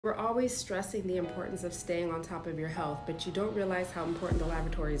We're always stressing the importance of staying on top of your health, but you don't realize how important the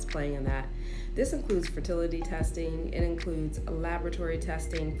laboratory is playing in that. This includes fertility testing, it includes laboratory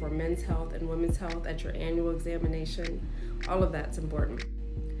testing for men's health and women's health at your annual examination. All of that's important.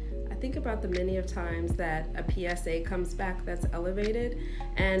 I think about the many of times that a PSA comes back that's elevated,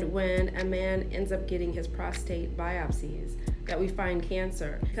 and when a man ends up getting his prostate biopsies, that we find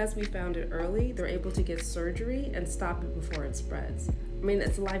cancer. Because we found it early, they're able to get surgery and stop it before it spreads. I mean,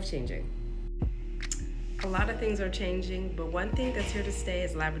 it's life-changing. A lot of things are changing, but one thing that's here to stay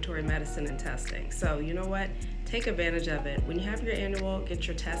is laboratory medicine and testing. So you know what? Take advantage of it. When you have your annual, get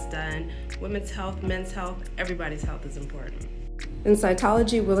your test done. Women's health, men's health, everybody's health is important. In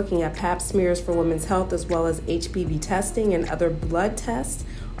cytology, we're looking at pap smears for women's health, as well as HPV testing and other blood tests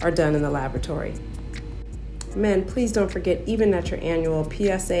are done in the laboratory. Men, please don't forget, even at your annual,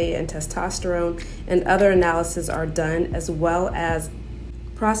 PSA and testosterone and other analyses are done, as well as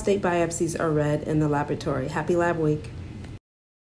prostate biopsies are read in the laboratory. Happy Lab Week.